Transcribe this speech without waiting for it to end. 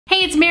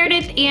Hey, it's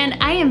Meredith, and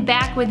I am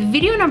back with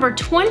video number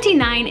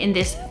 29 in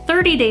this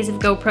 30 Days of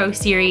GoPro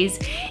series.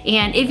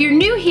 And if you're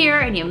new here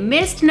and you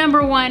missed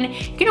number 1,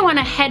 you're gonna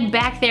wanna head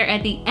back there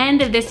at the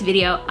end of this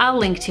video. I'll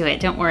link to it,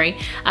 don't worry,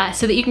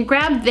 so that you can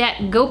grab that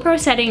GoPro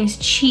settings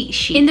cheat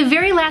sheet. In the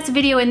very last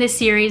video in this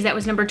series, that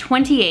was number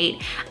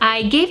 28,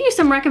 I gave you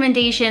some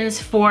recommendations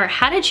for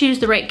how to choose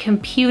the right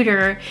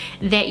computer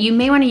that you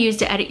may wanna use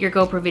to edit your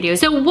GoPro videos.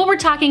 So what we're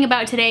talking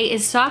about today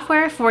is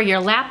software for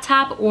your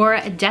laptop or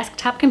a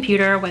desktop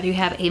computer, whether you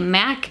have a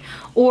Mac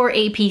or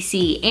a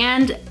PC.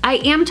 And I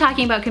am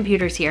talking about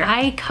computers here.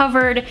 I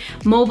covered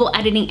mobile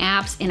editing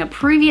apps in a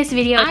previous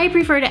video. I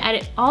prefer to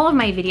edit all of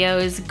my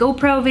videos,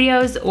 GoPro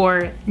videos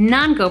or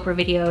non-GoPro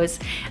videos,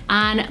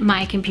 on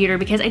my computer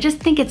because I just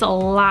think it's a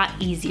lot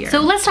easier. So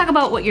let's talk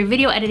about what your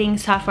video editing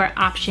software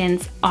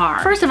options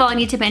are. First of all, I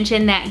need to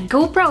mention that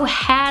GoPro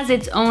has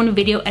its own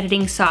video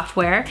editing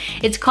software.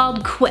 It's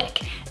called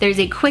Quick. There's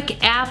a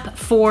Quick app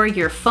for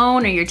your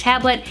phone or your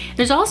tablet.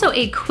 There's also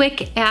a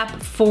Quick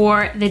app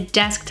for the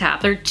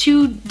desktop. They're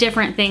two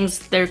different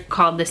things. They're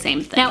called the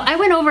same thing. Now, I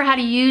went over how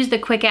to use the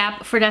Quick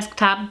app for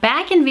desktop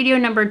back in video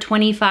number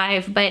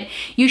 25, but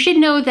you should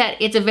know that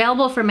it's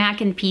available for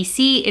Mac and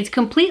PC. It's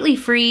completely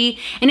free,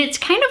 and it's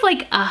kind of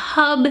like a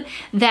hub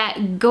that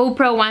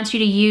GoPro wants you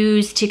to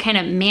use to kind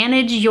of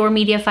manage your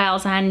media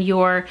files on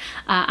your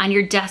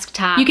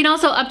desktop. You can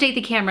also update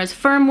the camera's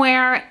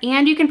firmware,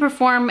 and you can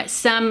perform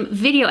some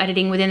video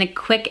editing within the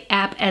Quick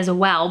app as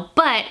well,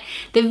 but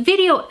the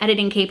video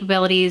editing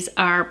capabilities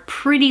are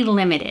pretty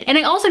limited. And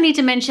I also need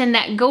to mention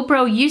that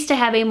GoPro used to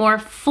have a more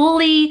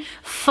fully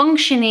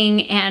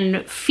functioning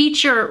and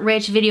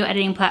feature-rich video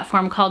editing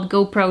platform called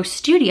GoPro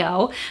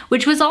Studio,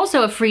 which was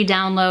also a free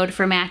download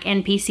for Mac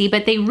and PC,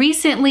 but they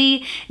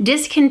recently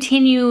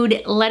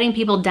discontinued letting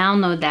people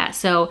download that.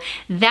 So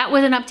that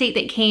was an update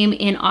that came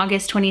in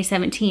August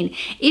 2017.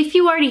 If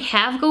you already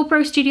have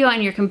GoPro Studio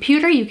on your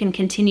computer, you can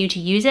continue to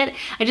use it.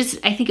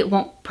 I think it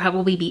won't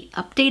probably be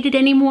updated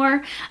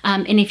anymore.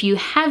 And if you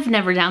have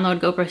never downloaded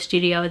GoPro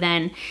Studio,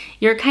 then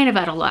you're kind of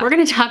out of luck. We're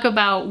gonna talk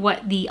about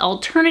what the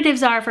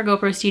alternatives are for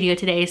GoPro Studio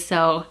today,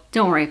 so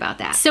don't worry about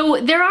that.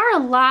 So there are a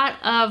lot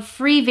of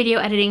free video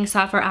editing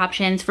software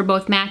options for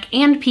both Mac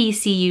and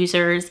PC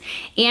users,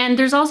 and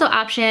there's also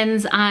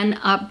options on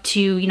up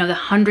to, the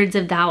hundreds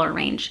of dollar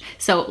range.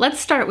 So let's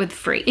start with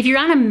free. If you're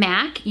on a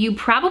Mac, you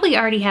probably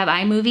already have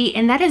iMovie,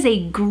 and that is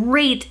a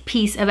great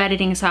piece of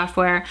editing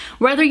software,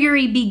 whether you're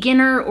a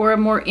beginner or a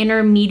more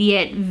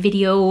intermediate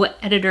video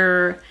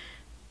editor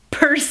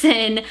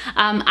person.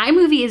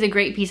 iMovie is a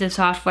great piece of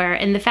software,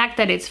 and the fact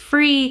that it's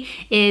free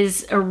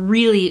is a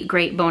really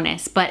great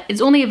bonus, but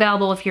it's only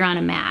available if you're on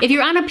a Mac. If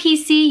you're on a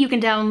PC, you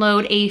can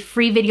download a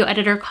free video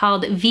editor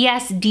called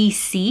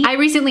VSDC. I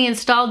recently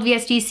installed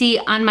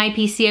VSDC on my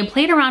PC. I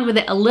played around with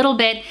it a little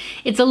bit.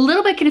 It's a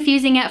little bit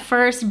confusing at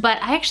first, but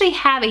I actually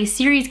have a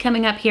series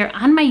coming up here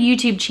on my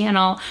YouTube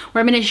channel where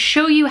I'm gonna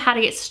show you how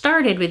to get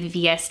started with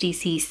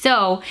VSDC.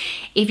 So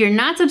if you're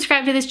not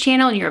subscribed to this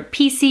channel and you're a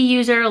PC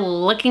user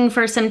looking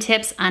for some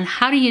tips on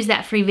how to use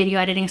that free video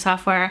editing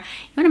software,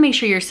 you wanna make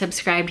sure you're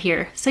subscribed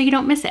here so you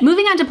don't miss it.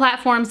 Moving on to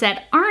platforms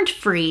that aren't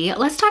free,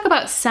 let's talk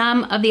about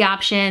some of the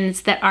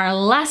options that are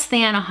less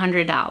than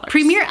 $100.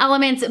 Premiere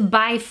Elements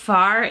by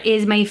far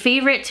is my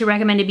favorite to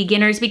recommend to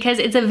beginners because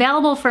it's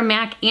available for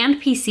Mac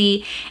and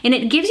PC, and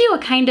it gives you a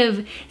kind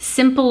of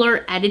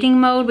simpler editing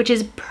mode, which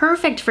is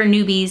perfect for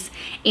newbies.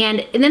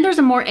 And then there's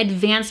a more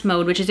advanced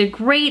mode, which is a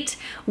great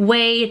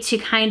way to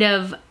kind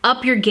of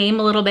up your game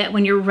a little bit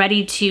when you're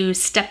ready to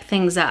step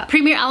things up.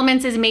 Premiere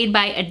Elements is made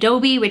by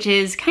Adobe, which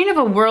is kind of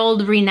a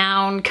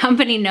world-renowned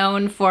company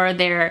known for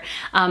their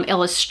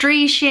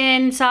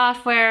illustration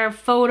software,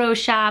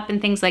 Photoshop, and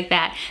things like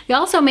that. They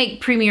also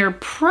make Premiere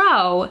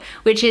Pro,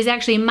 which is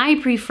actually my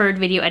preferred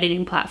video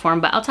editing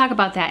platform, but I'll talk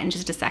about that in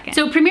just a second.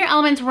 So Premiere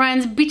Elements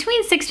runs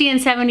between $60 and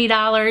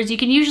 $70. You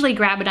can usually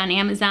grab it on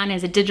Amazon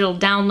as a digital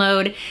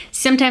download.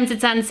 Sometimes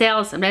it's on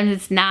sale, sometimes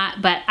it's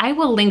not, but I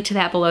will link to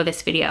that below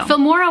this video.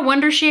 Filmora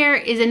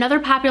Wondershare is another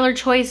popular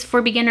choice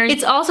for beginners.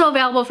 It's also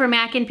available for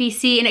Mac and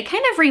PC, and it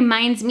kind of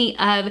reminds me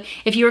of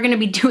if you were gonna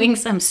be doing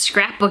some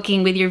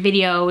scrapbooking with your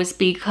videos,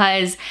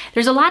 because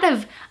there's a lot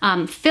of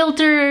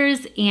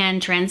filters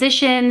and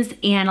transitions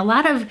and a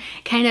lot of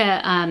kind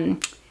of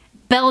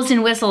bells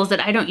and whistles that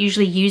I don't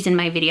usually use in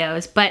my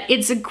videos, but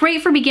it's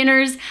great for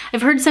beginners.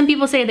 I've heard some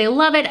people say they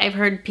love it. I've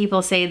heard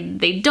people say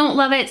they don't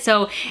love it.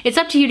 So it's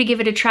up to you to give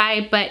it a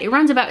try, but it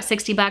runs about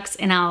 60 bucks,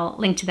 and I'll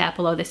link to that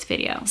below this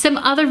video. Some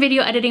other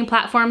video editing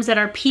platforms that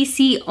are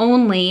PC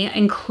only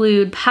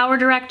include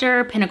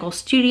PowerDirector, Pinnacle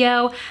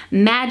Studio,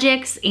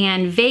 Magix,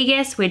 and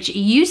Vegas, which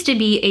used to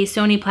be a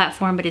Sony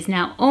platform but is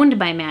now owned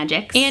by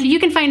Magix. And you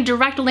can find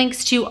direct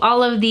links to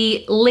all of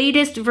the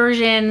latest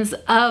versions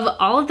of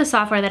all of the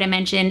software that I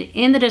mentioned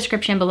in the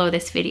description below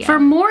this video. For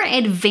more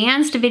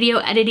advanced video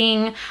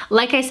editing,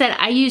 like I said,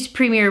 I use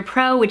Premiere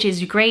Pro, which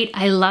is great.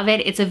 I love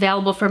it. It's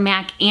available for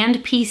Mac and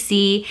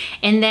PC.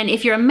 And then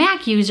if you're a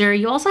Mac user,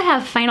 you also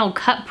have Final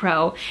Cut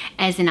Pro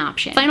as an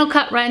option. Final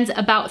Cut runs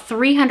about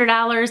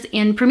 $300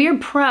 and Premiere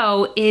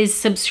Pro is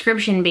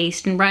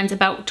subscription-based and runs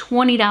about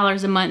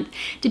 $20 a month,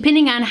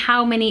 depending on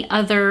how many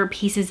other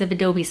pieces of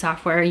Adobe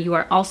software you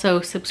are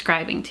also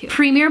subscribing to.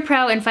 Premiere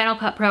Pro and Final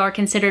Cut Pro are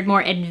considered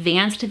more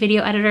advanced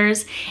video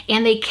editors,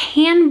 and they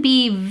can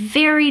be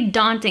very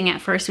daunting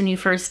at first when you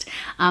first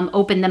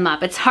open them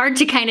up. It's hard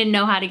to kind of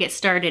know how to get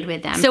started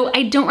with them. So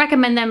I don't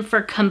recommend them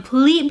for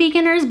complete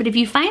beginners, but if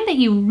you find that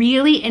you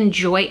really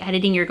enjoy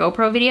editing your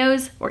GoPro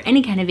videos or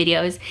any kind of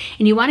videos,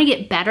 and you want to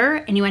get better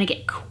and you want to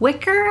get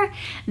quicker,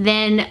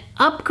 then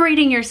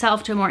upgrading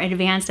yourself to a more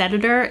advanced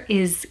editor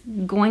is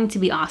going to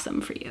be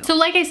awesome for you. So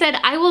like I said,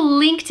 I will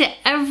link to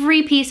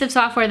every piece of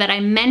software that I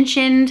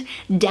mentioned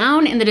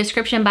down in the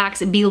description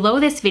box below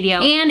this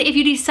video. And if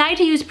you decide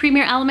to use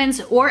Premiere Elements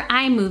or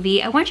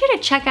iMovie, I want you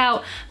to check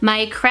out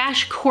my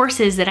crash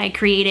courses that I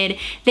created.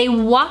 They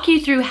walk you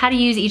through how to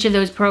use each of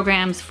those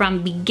programs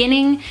from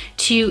beginning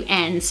to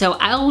end. So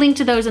I'll link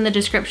to those in the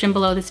description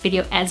below this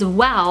video as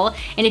well.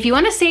 And if you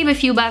want to save a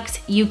few bucks,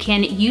 you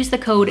can use the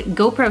code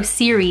GoPro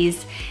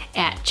Series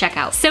at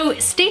checkout. So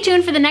stay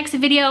tuned for the next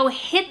video.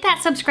 Hit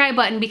that subscribe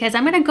button because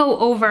I'm gonna go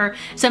over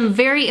some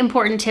very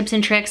important tips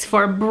and tricks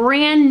for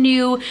brand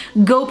new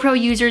GoPro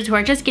users who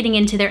are just getting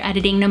into their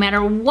editing. No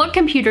matter what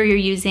computer you're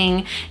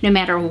using, no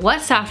matter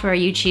what software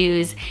you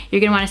choose,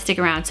 you're gonna wanna stick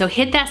around. So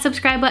hit that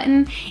subscribe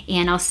button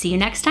and I'll see you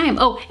next time.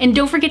 Oh, and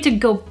don't forget to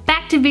go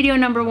back to video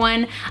number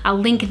 1. I'll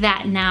link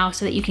that now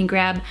so that you can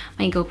grab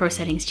my GoPro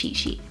settings cheat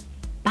sheet.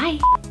 Bye.